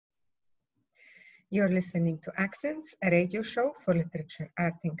You're listening to Accents, a radio show for literature,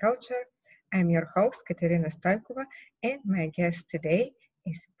 art, and culture. I'm your host, Katerina Stoikova, and my guest today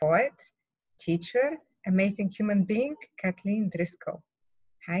is poet, teacher, amazing human being, Kathleen Driskell.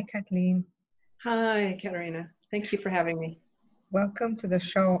 Hi, Kathleen. Hi, Katerina. Thank you for having me. Welcome to the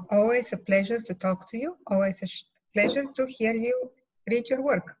show. Always a pleasure to talk to you. Always a pleasure to hear you read your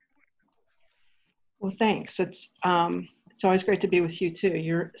work. Well, thanks. It's always great to be with you too.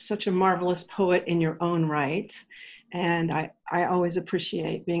 You're such a marvelous poet in your own right, and I always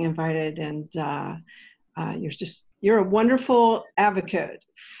appreciate being invited. And you're a wonderful advocate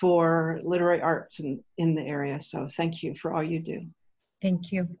for literary arts in the area. So thank you for all you do.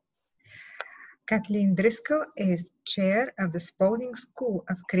 Thank you. Kathleen Driskell is chair of the Spalding School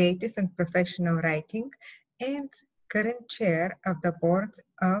of Creative and Professional Writing and current chair of the board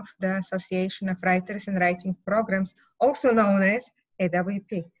of the Association of Writers and Writing Programs, also known as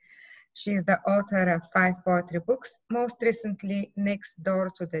AWP. She is the author of 5 poetry books, most recently Next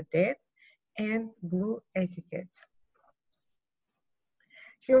Door to the Dead and Blue Etiquette.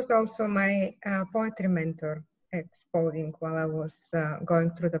 She was also my poetry mentor at Spalding while I was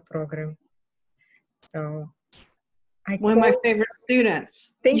going through the program. So one of my favorite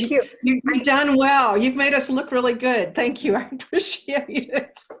students. Thank you. You've done well. You've made us look really good. Thank you. I appreciate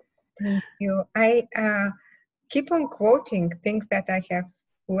it. Thank you. I keep on quoting things that I have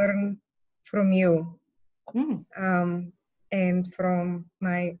learned from you and from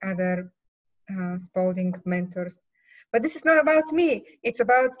my other Spalding mentors. But this is not about me. It's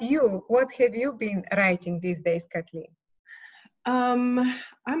about you. What have you been writing these days, Kathleen?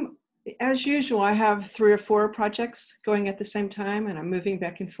 As usual, I have 3 or 4 projects going at the same time, and I'm moving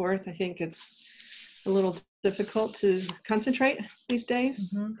back and forth. I think it's a little difficult to concentrate these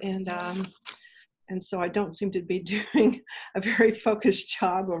days, and so I don't seem to be doing a very focused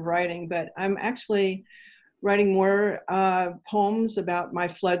job of writing. But I'm actually writing more poems about my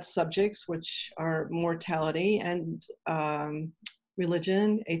flood subjects, which are mortality and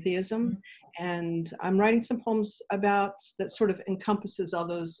religion, atheism. And I'm writing some poems about that sort of encompasses all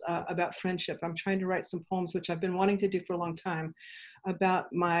those about friendship. I'm trying to write some poems, which I've been wanting to do for a long time,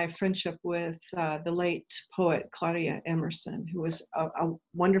 about my friendship with the late poet Claudia Emerson, who was a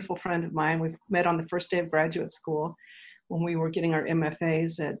wonderful friend of mine. We met on the first day of graduate school when we were getting our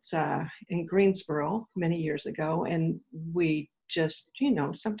MFAs in Greensboro many years ago. And we just,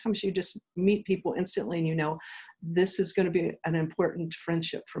 sometimes you just meet people instantly and this is going to be an important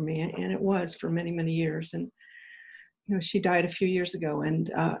friendship for me. And it was for many, many years. And, she died a few years ago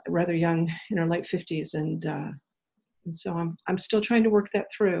and rather young, in her late 50s. And so I'm still trying to work that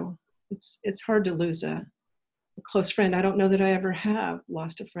through. It's hard to lose a close friend. I don't know that I ever have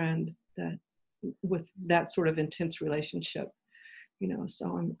lost a friend that with that sort of intense relationship,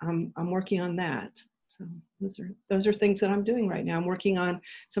 so I'm working on that. So those are things that I'm doing right now. I'm working on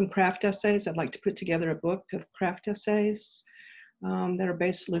some craft essays. I'd like to put together a book of craft essays that are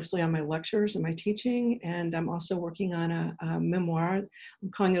based loosely on my lectures and my teaching. And I'm also working on a memoir.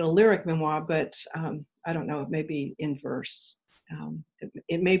 I'm calling it a lyric memoir, but I don't know, it may be in verse.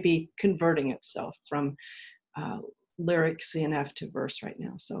 It may be converting itself from lyric CNF to verse right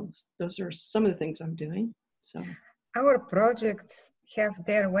now. So those are some of the things I'm doing. So our projects have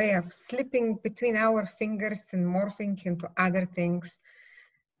their way of slipping between our fingers and morphing into other things.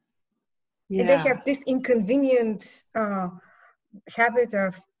 Yeah. And they have this inconvenient habit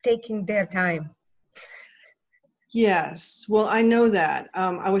of taking their time. Yes, well, I know that.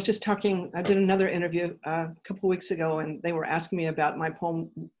 I was just talking, I did another interview a couple weeks ago, and they were asking me about my poem,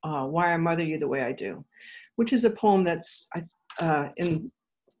 Why I Mother You the Way I Do, which is a poem that's in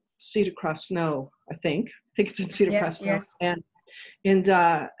Cedar Cross Snow, I think it's in Cedar Cross Snow. Yes. And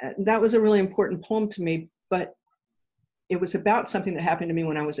that was a really important poem to me, but it was about something that happened to me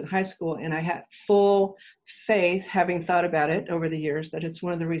when I was in high school, and I had full faith, having thought about it over the years, that it's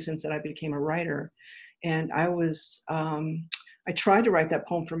one of the reasons that I became a writer. And I was, I tried to write that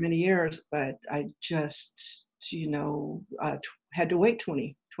poem for many years, but I just, had to wait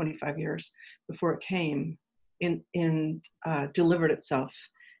 25 years before it came and delivered itself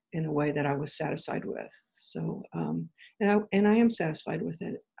in a way that I was satisfied with. So, and I am satisfied with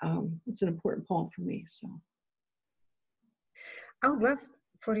it. It's an important poem for me, so. I would love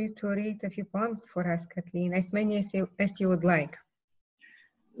for you to read a few poems for us, Kathleen, as many as you would like.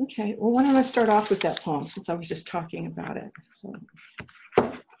 Okay, well, why don't I start off with that poem, since I was just talking about it. So.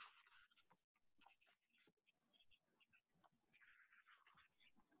 I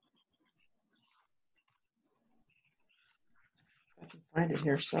can find it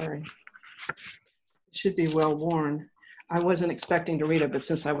here, sorry. It should be well worn. I wasn't expecting to read it, but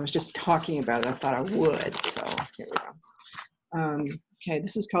since I was just talking about it, I thought I would. So here we go. Okay,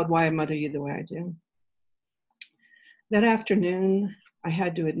 this is called Why I Mother You the Way I Do. That afternoon, I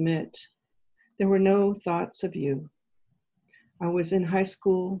had to admit, there were no thoughts of you. I was in high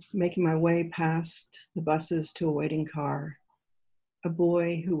school, making my way past the buses to a waiting car, a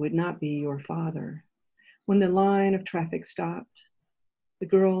boy who would not be your father. When the line of traffic stopped, the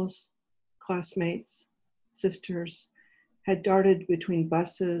girls, classmates, sisters, had darted between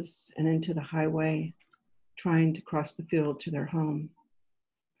buses and into the highway, trying to cross the field to their home.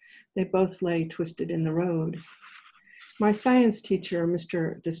 They both lay twisted in the road. My science teacher,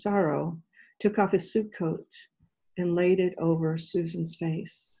 Mr. DeSaro, took off his suit coat and laid it over Susan's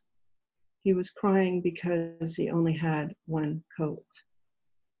face. He was crying because he only had one coat.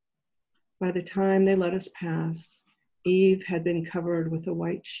 By the time they let us pass, Eve had been covered with a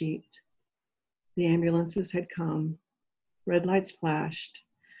white sheet. The ambulances had come, red lights flashed,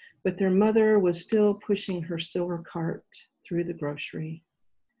 but their mother was still pushing her silver cart through the grocery.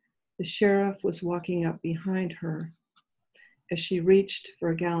 The sheriff was walking up behind her. As she reached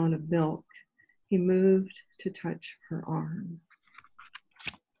for a gallon of milk, he moved to touch her arm.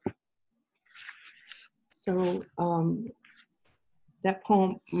 So that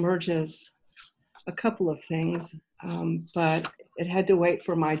poem merges a couple of things, but it had to wait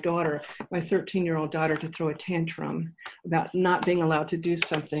for my daughter, my 13-year-old daughter, to throw a tantrum about not being allowed to do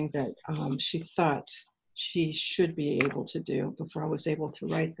something that she thought she should be able to do before I was able to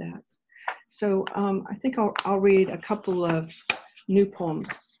write that. So I think I'll read a couple of new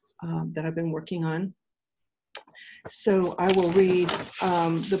poems that I've been working on. So I will read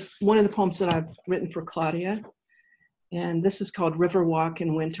one of the poems that I've written for Claudia, and this is called River Walk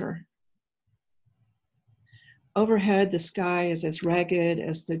in Winter. Overhead, the sky is as ragged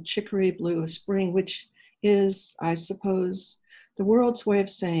as the chicory blue of spring, which is, I suppose, the world's way of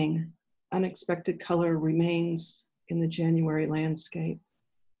saying unexpected color remains in the January landscape.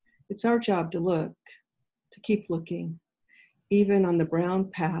 It's our job to look, to keep looking, even on the brown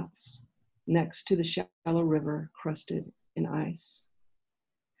paths next to the shallow river crusted in ice.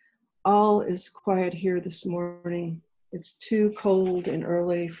 All is quiet here this morning. It's too cold and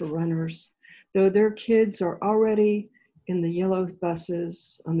early for runners, though their kids are already in the yellow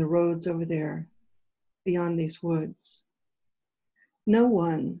buses on the roads over there, beyond these woods. No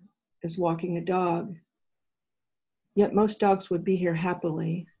one is walking a dog, yet most dogs would be here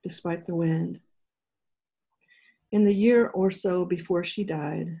happily, despite the wind. In the year or so before she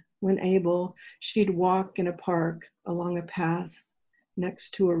died, when able, she'd walk in a park along a path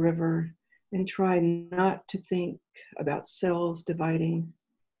next to a river and try not to think about cells dividing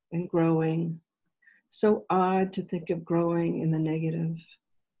and growing. So odd to think of growing in the negative,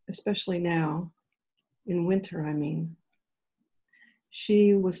 especially now, in winter, I mean.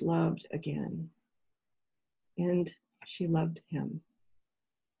 She was loved again, and she loved him.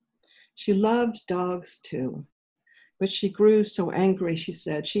 She loved dogs too. But she grew so angry, she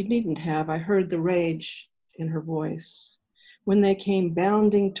said. She needn't have. I heard the rage in her voice. When they came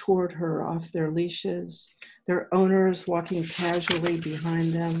bounding toward her off their leashes, their owners walking casually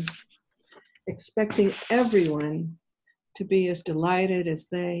behind them, expecting everyone to be as delighted as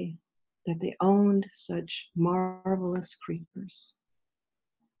they, that they owned such marvelous creatures.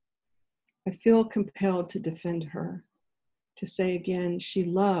 I feel compelled to defend her, to say again, she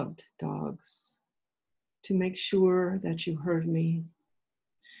loved dogs. To make sure that you heard me.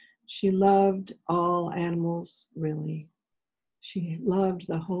 She loved all animals, really. She loved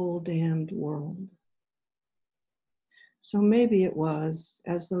the whole damned world. So maybe it was,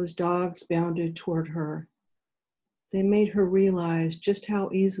 as those dogs bounded toward her, they made her realize just how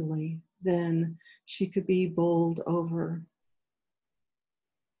easily then she could be bowled over.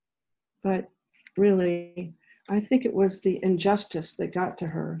 But really, I think it was the injustice that got to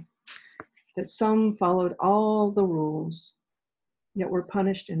her, that some followed all the rules, yet were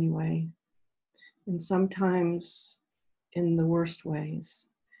punished anyway, and sometimes in the worst ways,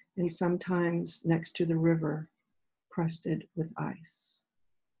 and sometimes next to the river, crusted with ice.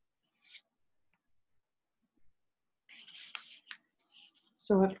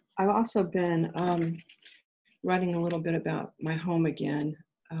 So I've also been writing a little bit about my home again.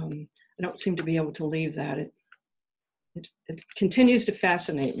 I don't seem to be able to leave that. It continues to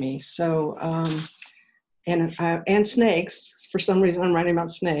fascinate me. So, and snakes. For some reason, I'm writing about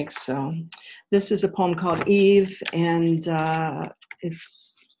snakes. So, this is a poem called Eve, and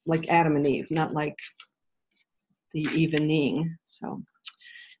it's like Adam and Eve, not like the evening. So,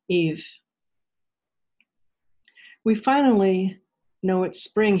 Eve. We finally know it's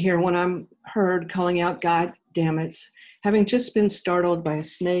spring here when I'm heard calling out, "God damn it, having just been startled by a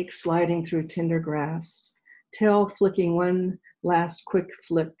snake sliding through tender grass, tail flicking one last quick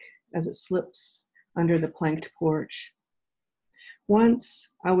flick as it slips under the planked porch. Once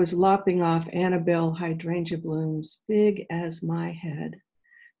I was lopping off Annabelle hydrangea blooms big as my head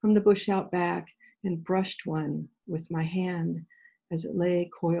from the bush out back and brushed one with my hand as it lay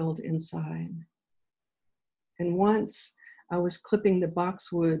coiled inside. And once I was clipping the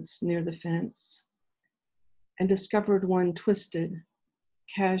boxwoods near the fence and discovered one twisted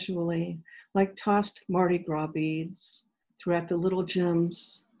casually like tossed Mardi Gras beads throughout the little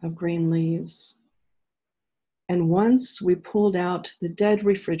gems of green leaves. And once we pulled out the dead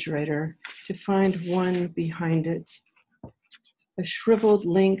refrigerator to find one behind it, a shriveled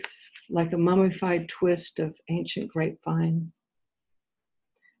length like a mummified twist of ancient grapevine.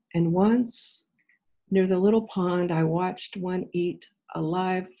 And once, near the little pond, I watched one eat a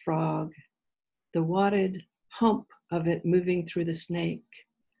live frog, the wadded hump of it moving through the snake,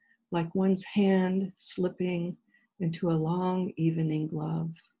 like one's hand slipping into a long evening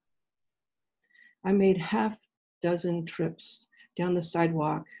glove. I made half-dozen trips down the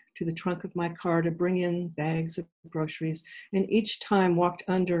sidewalk to the trunk of my car to bring in bags of groceries, and each time walked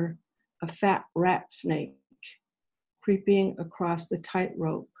under a fat rat snake, creeping across the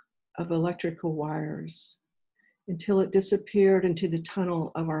tightrope of electrical wires until it disappeared into the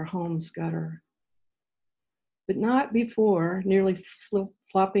tunnel of our home's gutter. But not before nearly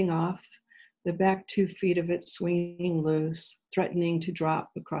flopping off the back 2 feet of it swinging loose, threatening to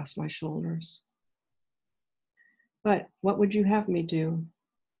drop across my shoulders. But what would you have me do?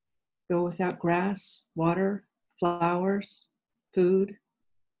 Go without grass, water, flowers, food,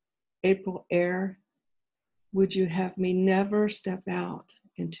 April air? Would you have me never step out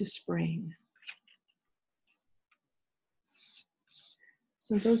into spring?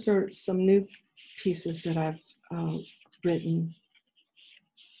 So those are some new pieces that I've written.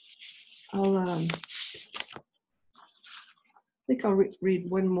 I think I'll read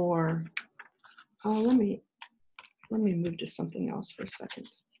one more. Let me move to something else for a second.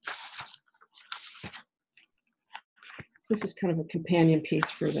 This is kind of a companion piece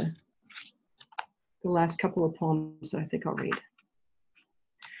for the last couple of poems that I think I'll read.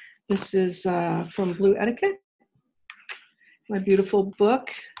 This is from Blue Etiquette, my beautiful book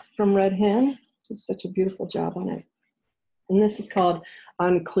from Red Hen. It's such a beautiful job on it. And this is called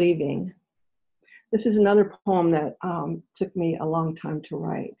Uncleaving. This is another poem that took me a long time to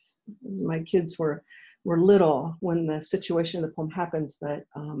write. My kids were little when the situation of the poem happens, but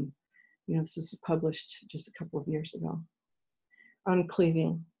this is published just a couple of years ago.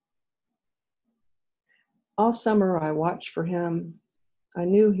 Uncleaving. All summer I watched for him. I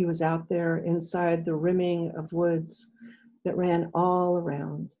knew he was out there inside the rimming of woods that ran all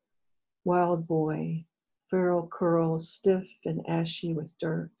around. Wild boy, feral curls stiff and ashy with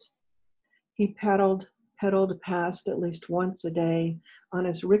dirt. He pedaled past at least once a day on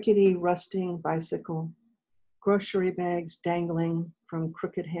his rickety, rusting bicycle, grocery bags dangling from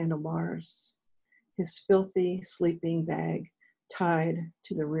crooked handlebars, his filthy sleeping bag tied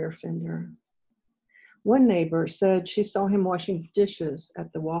to the rear fender. One neighbor said she saw him washing dishes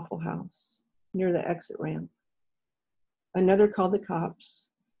at the Waffle House near the exit ramp. Another called the cops,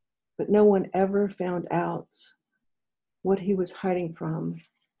 but no one ever found out what he was hiding from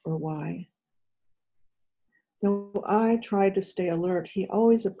or why. Though I tried to stay alert, he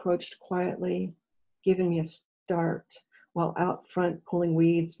always approached quietly, giving me a start while out front pulling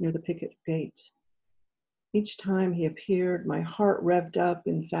weeds near the picket gate. Each time he appeared, my heart revved up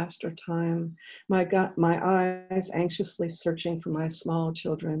in faster time, my eyes anxiously searching for my small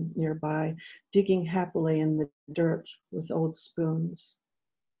children nearby, digging happily in the dirt with old spoons.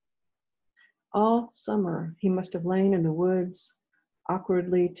 All summer, he must have lain in the woods,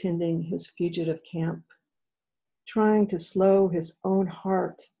 awkwardly tending his fugitive camp, trying to slow his own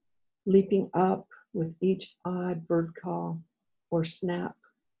heart, leaping up with each odd bird call or snap.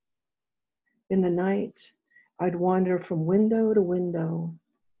 In the night, I'd wander from window to window,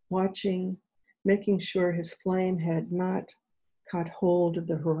 watching, making sure his flame had not caught hold of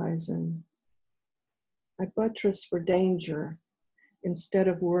the horizon. I buttressed for danger instead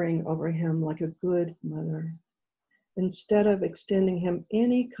of worrying over him like a good mother, instead of extending him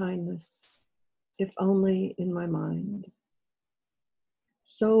any kindness, if only in my mind.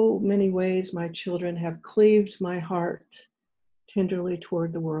 So many ways my children have cleaved my heart tenderly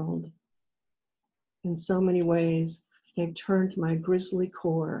toward the world. In so many ways, they've turned my grisly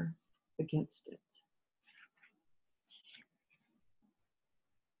core against it.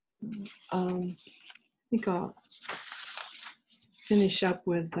 I think I'll finish up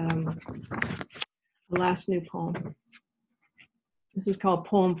with the last new poem. This is called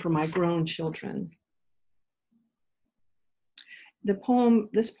Poem for My Grown Children.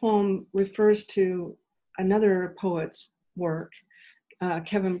 This poem refers to another poet's work.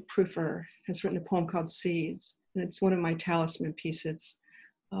 Kevin Proofer has written a poem called Seeds, and it's one of my talisman pieces.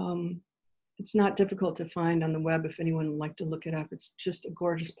 It's not difficult to find on the web if anyone would like to look it up. It's just a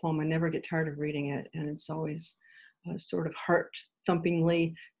gorgeous poem. I never get tired of reading it, and it's always sort of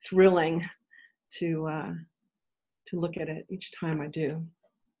heart-thumpingly thrilling to look at it each time I do.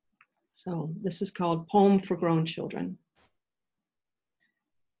 So this is called Poem for Grown Children.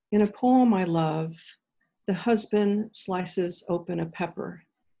 In a poem I love, the husband slices open a pepper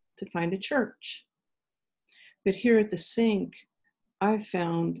to find a church. But here at the sink, I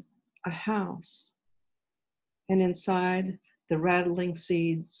found a house, and inside the rattling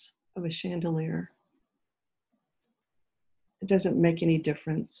seeds of a chandelier. It doesn't make any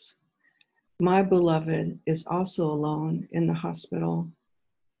difference. My beloved is also alone in the hospital.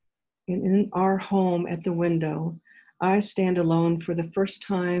 And in our home at the window, I stand alone for the first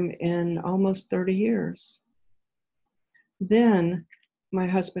time in almost 30 years. Then my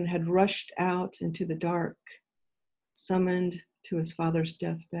husband had rushed out into the dark, summoned to his father's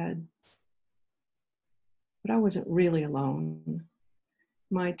deathbed. But I wasn't really alone.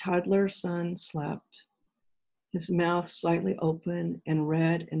 My toddler son slept, his mouth slightly open and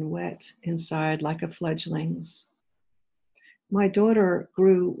red and wet inside like a fledgling's. My daughter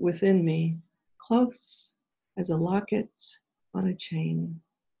grew within me, close as a locket on a chain.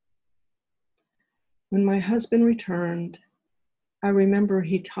 When my husband returned, I remember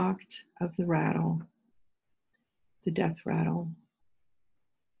he talked of the rattle, the death rattle.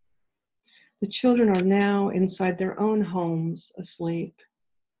 The children are now inside their own homes, asleep,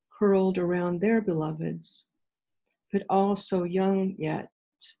 curled around their beloveds, but all so young yet,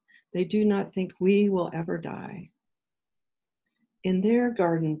 they do not think we will ever die. In their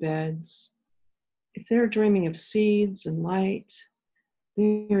garden beds, if they're dreaming of seeds and light,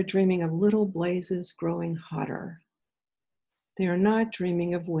 they are dreaming of little blazes growing hotter. They are not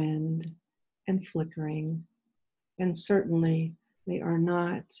dreaming of wind and flickering, and certainly they are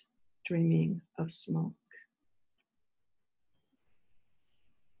not dreaming of smoke.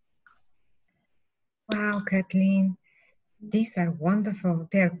 Wow, Kathleen, these are wonderful.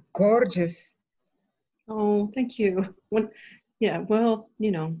 They're gorgeous. Oh, thank you. Yeah, well,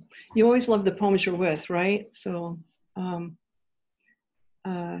 you know, you always love the poems you're with, right? So, thank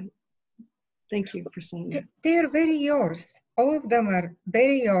you for saying that. They are very yours. All of them are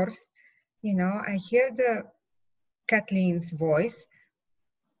very yours. You know, I hear the Kathleen's voice,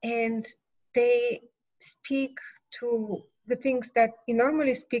 and they speak to the things that you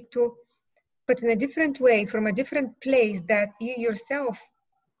normally speak to, but in a different way, from a different place that you yourself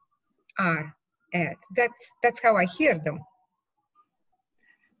are at. That's how I hear them.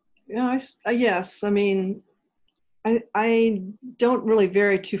 Yeah, yes, I mean, I don't really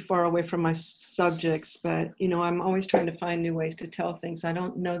vary too far away from my subjects, but you know, I'm always trying to find new ways to tell things. I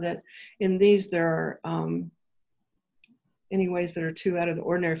don't know that in these there are any ways that are too out of the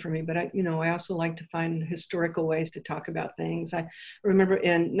ordinary for me, but I also like to find historical ways to talk about things. I remember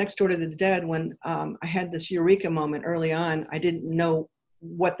in Next Door to the Dead, when I had this eureka moment early on. I didn't know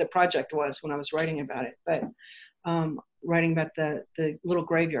what the project was when I was writing about it, but writing about the little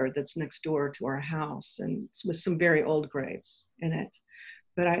graveyard that's next door to our house, and with some very old graves in it.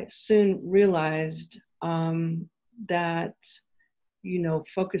 But I soon realized that,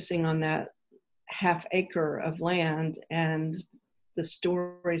 focusing on that half acre of land and the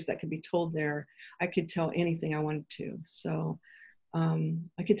stories that could be told there, I could tell anything I wanted to. So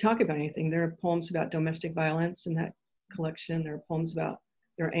I could talk about anything. There are poems about domestic violence in that collection. There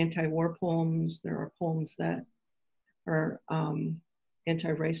are anti-war poems. There are poems that are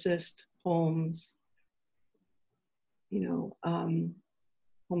anti-racist poems,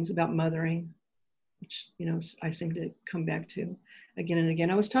 poems about mothering, which, I seem to come back to again and again.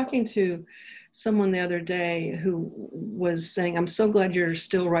 I was talking to someone the other day who was saying, I'm so glad you're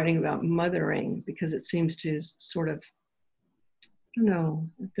still writing about mothering, because it seems to sort of,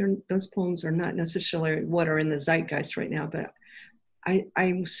 those poems are not necessarily what are in the zeitgeist right now, but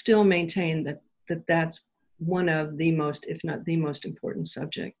I still maintain that that's one of the most, if not the most important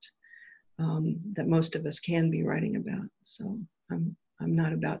subject that most of us can be writing about. So I'm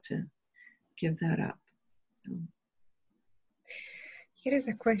not about to give that up. Here is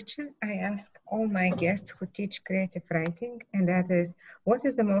a question I ask all my guests who teach creative writing, and that is, what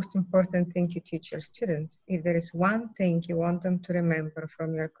is the most important thing you teach your students? If there is one thing you want them to remember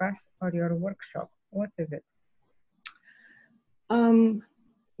from your class or your workshop, what is it?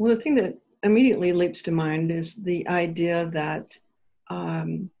 Well, the thing that immediately leaps to mind is the idea that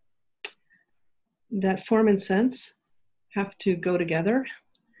that form and sense have to go together,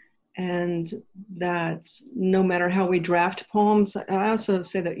 and that no matter how we draft poems, I also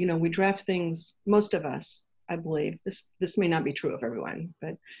say that, you know, we draft things, most of us, I believe, this may not be true of everyone,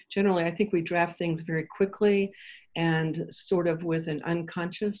 but generally I think we draft things very quickly and sort of with an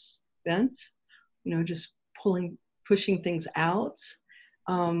unconscious bent, you know, just pushing things out.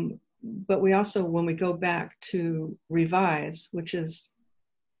 But we also, when we go back to revise, which is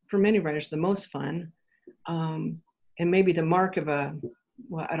for many writers the most fun, and maybe the mark of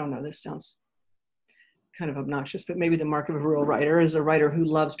well, I don't know, this sounds kind of obnoxious, but maybe the mark of a real writer is a writer who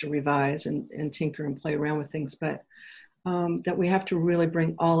loves to revise and tinker and play around with things, but that we have to really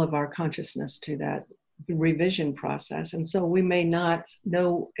bring all of our consciousness to that revision process. And so we may not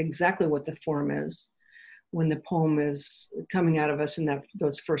know exactly what the form is when the poem is coming out of us in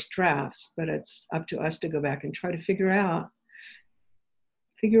those first drafts, but it's up to us to go back and try to figure out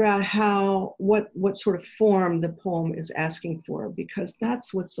what sort of form the poem is asking for, because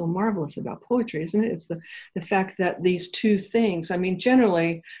that's what's so marvelous about poetry, isn't it? It's the fact that these two things, I mean,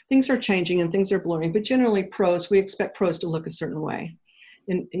 generally things are changing and things are blurring, but generally prose, we expect prose to look a certain way,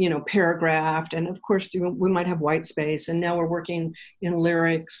 in, you know, paragraphed, and of course we might have white space, and now we're working in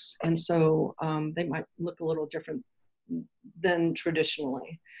lyrics, and so they might look a little different than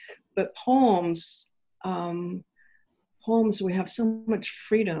traditionally. But poems, we have so much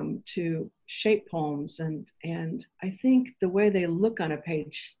freedom to shape poems, and I think the way they look on a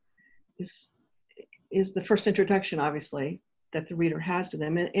page is the first introduction, obviously, that the reader has to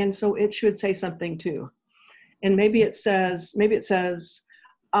them, and so it should say something too. And maybe it says,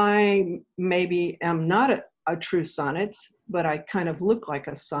 I maybe am not a true sonnet, but I kind of look like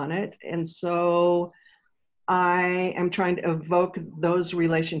a sonnet, and so I am trying to evoke those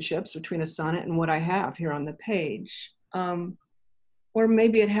relationships between a sonnet and what I have here on the page. Or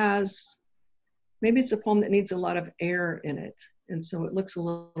maybe it's a poem that needs a lot of air in it, and so it looks a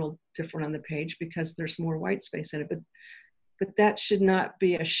little different on the page because there's more white space in it, but that should not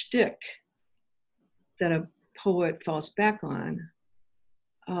be a shtick that a poet falls back on.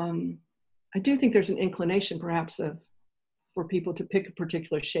 I do think there's an inclination perhaps for people to pick a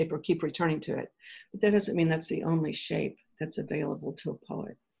particular shape or keep returning to it, but that doesn't mean that's the only shape that's available to a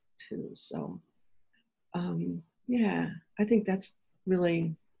poet too. So yeah, I think that's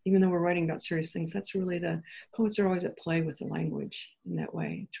really, even though we're writing about serious things, that's really the poets are always at play with the language in that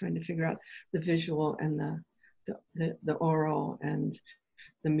way, trying to figure out the visual and the oral and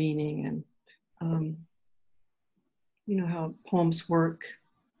the meaning, and you know how poems work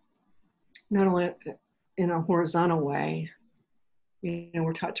not only in a horizontal way. You know,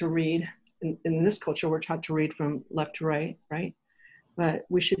 we're taught to read in this culture, we're taught to read from left to right, right? But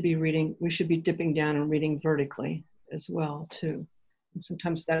we should be dipping down and reading vertically as well too. And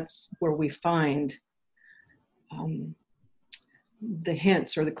sometimes that's where we find the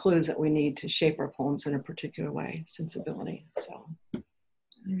hints or the clues that we need to shape our poems in a particular way, sensibility. So,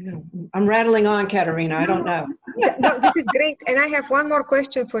 you know, I'm rattling on, Katerina, I don't know. No, this is great. And I have one more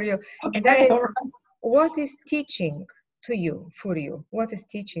question for you. Okay, and that is, right. What is teaching to you, for you? What is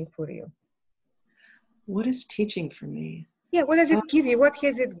teaching for you? What is teaching for me? Yeah, what does it give you? What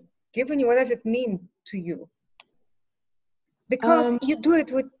has it given you? What does it mean to you? Because you do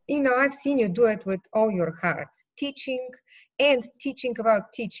it with, you know, I've seen you do it with all your heart, teaching and teaching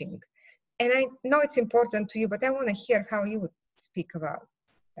about teaching. And I know it's important to you, but I want to hear how you would speak about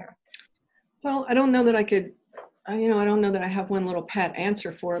that. Well, I don't know that I could, you know, I don't know that I have one little pat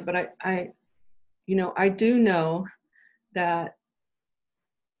answer for it, but you know, I do know that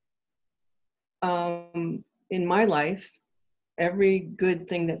in my life, every good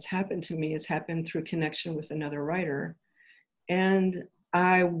thing that's happened to me has happened through connection with another writer. And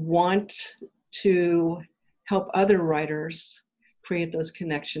I want to help other writers create those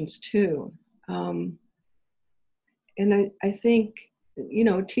connections too. And I think, you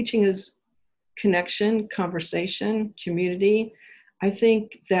know, teaching is connection, conversation, community. I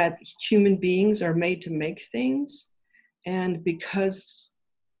think that human beings are made to make things, and because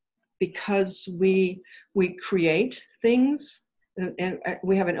we create things, and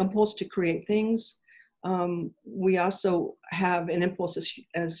we have an impulse to create things, we also have an impulse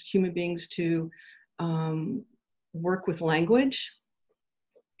as human beings to work with language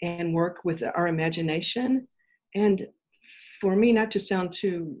and work with our imagination. And for me, not to sound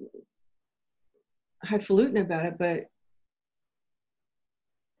too highfalutin about it, but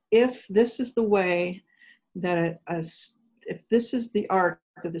if this is the way that if this is the art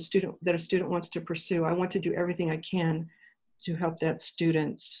that a student wants to pursue, I want to do everything I can to help that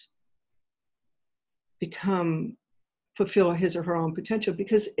student become fulfill his or her own potential,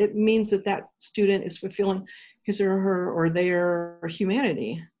 because it means that that student is fulfilling his or her or their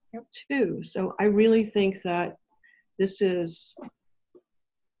humanity too. So I really think that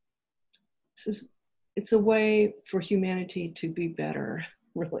it's a way for humanity to be better,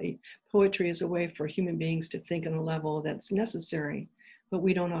 really. Poetry is a way for human beings to think on a level that's necessary, but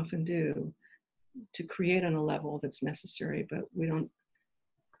we don't often do, to create on a level that's necessary, but we don't.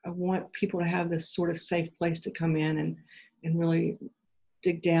 I want people to have this sort of safe place to come in and really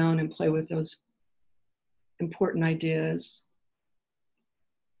dig down and play with those important ideas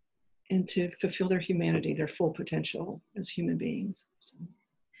and to fulfill their humanity, their full potential as human beings. So.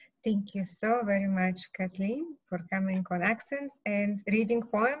 Thank you so very much, Kathleen, for coming on Accents and reading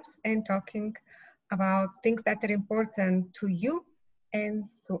poems and talking about things that are important to you and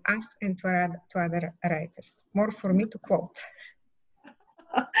to us and to other writers. More for me to quote.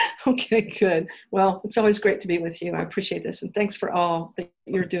 Okay, good. Well, it's always great to be with you. I appreciate this. And thanks for all that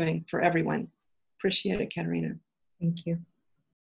you're doing for everyone. Appreciate it, Katerina. Thank you.